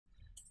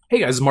Hey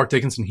guys, it's Mark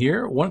Dickinson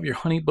here, one of your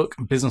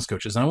Honeybook business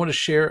coaches. And I want to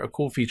share a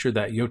cool feature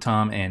that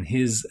Yotam and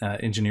his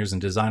engineers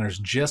and designers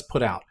just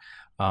put out.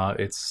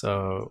 It's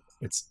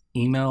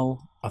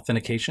email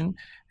authentication.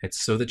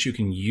 It's so that you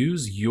can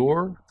use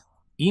your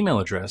email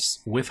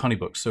address with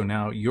Honeybook. So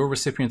now your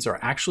recipients are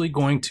actually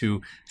going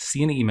to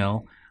see an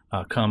email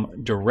come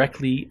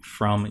directly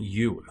from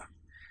you.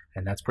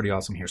 And that's pretty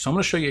awesome here. So I'm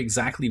going to show you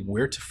exactly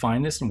where to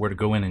find this and where to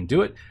go in and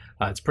do it.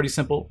 It's pretty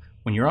simple.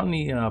 When you're on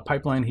the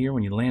pipeline here,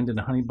 when you land in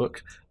the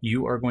Honeybook,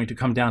 you are going to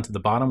come down to the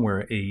bottom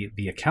where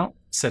the account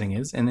setting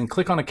is, and then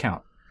click on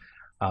account.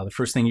 The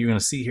first thing you're going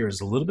to see here is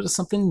a little bit of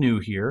something new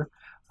here.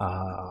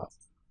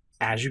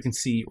 As you can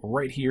see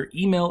right here,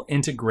 email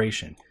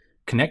integration.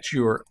 Connect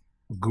your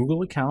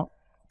Google account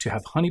to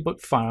have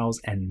Honeybook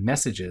files and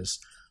messages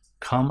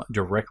come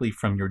directly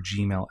from your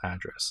Gmail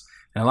address.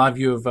 And a lot of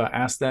you have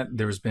asked that.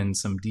 There's been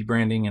some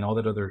debranding and all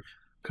that other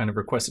kind of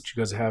requests that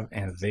you guys have,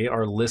 and they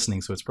are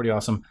listening, so it's pretty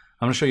awesome.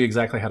 I'm going to show you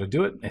exactly how to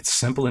do it. It's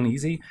simple and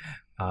easy.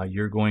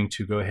 You're going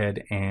to go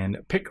ahead and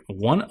pick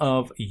one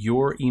of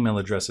your email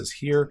addresses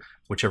here,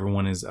 whichever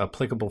one is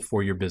applicable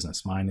for your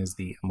business. Mine is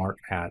the Mark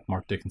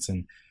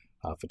Dickinson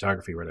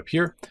Photography right up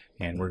here,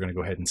 and we're going to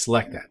go ahead and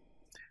select that.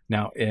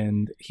 Now,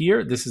 and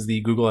here, this is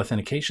the Google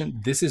authentication.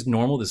 This is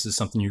normal. This is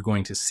something you're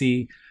going to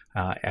see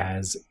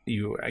as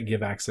you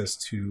give access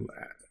to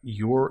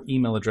your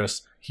email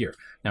address here.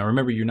 Now,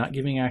 remember, you're not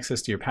giving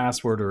access to your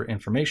password or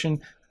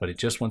information, but it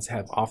just wants to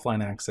have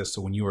offline access.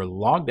 So when you are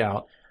logged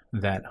out,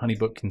 that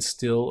Honeybook can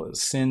still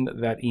send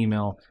that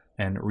email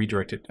and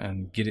redirect it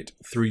and get it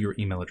through your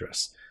email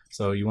address.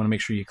 So you want to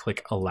make sure you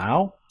click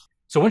allow.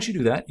 So once you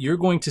do that, you're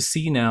going to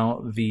see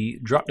now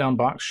the drop-down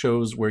box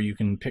shows where you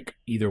can pick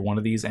either one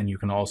of these, and you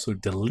can also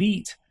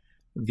delete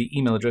the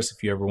email address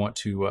if you ever want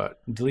to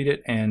delete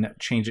it and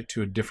change it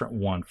to a different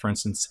one. For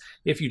instance,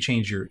 if you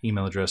change your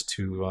email address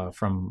to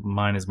from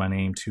mine is my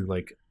name to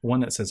like one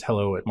that says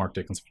hello at Mark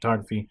Dickinson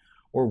Photography,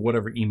 or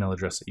whatever email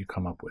address that you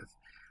come up with.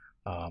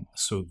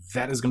 So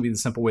that is going to be the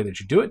simple way that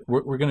you do it.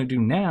 What we're going to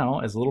do now,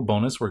 as a little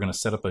bonus, we're going to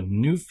set up a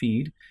new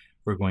feed.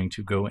 We're going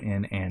to go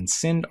in and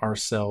send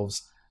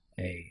ourselves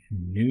a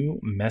new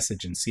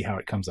message and see how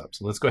it comes up.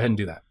 So let's go ahead and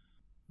do that.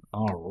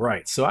 All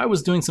right, so I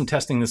was doing some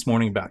testing this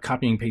morning about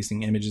copying and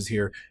pasting images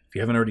here. If you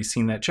haven't already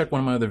seen that, check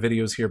one of my other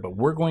videos here, but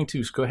we're going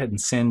to go ahead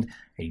and send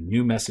a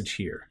new message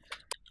here.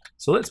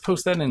 So let's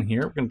post that in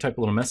here. We're going to type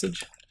a little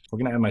message. We're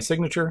going to add my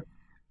signature,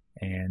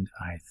 and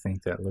I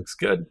think that looks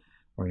good.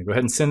 We're going to go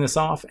ahead and send this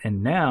off,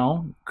 and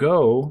now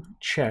go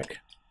check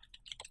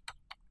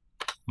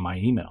my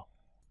email.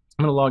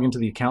 I'm going to log into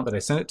the account that I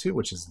sent it to,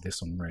 which is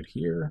this one right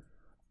here.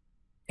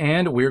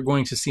 And we're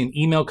going to see an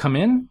email come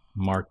in,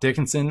 Mark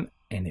Dickinson.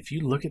 And if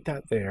you look at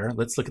that there,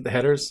 let's look at the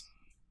headers.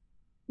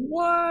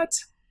 What?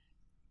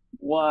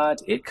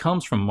 It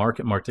comes from Mark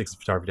at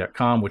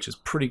markdickinsonphotography.com, which is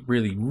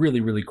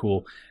really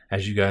cool,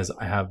 as you guys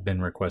have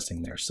been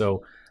requesting there.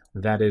 So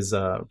that is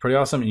pretty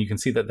awesome. And you can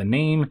see that the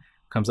name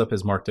comes up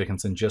as Mark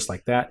Dickinson just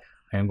like that.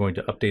 I am going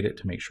to update it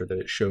to make sure that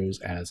it shows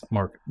as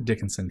Mark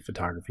Dickinson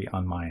Photography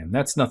on my end.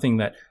 That's nothing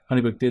that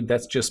Honeybook did.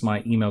 That's just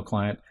my email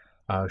client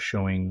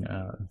showing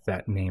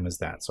that name as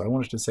that. So I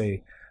wanted to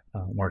say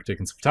Mark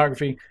Dickinson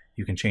Photography.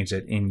 You can change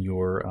that in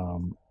your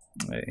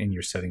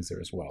settings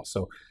there as well.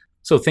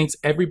 So thanks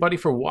everybody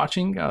for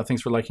watching.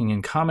 Thanks for liking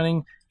and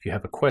commenting. If you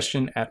have a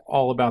question at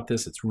all about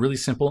this, it's really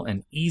simple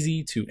and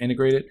easy to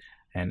integrate it,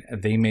 and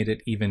they made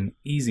it even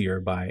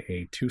easier by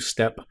a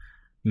two-step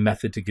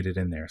method to get it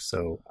in there.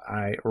 So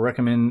I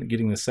recommend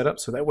getting this set up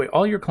so that way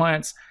all your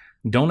clients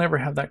don't ever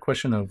have that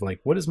question of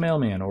like, what is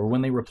mailman? Or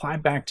when they reply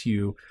back to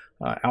you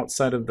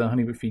outside of the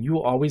Honeybook feed, you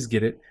will always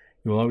get it.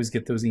 You will always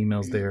get those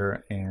emails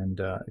there,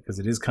 and because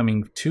it is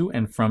coming to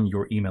and from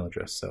your email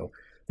address. So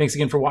thanks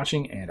again for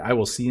watching, and I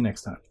will see you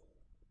next time.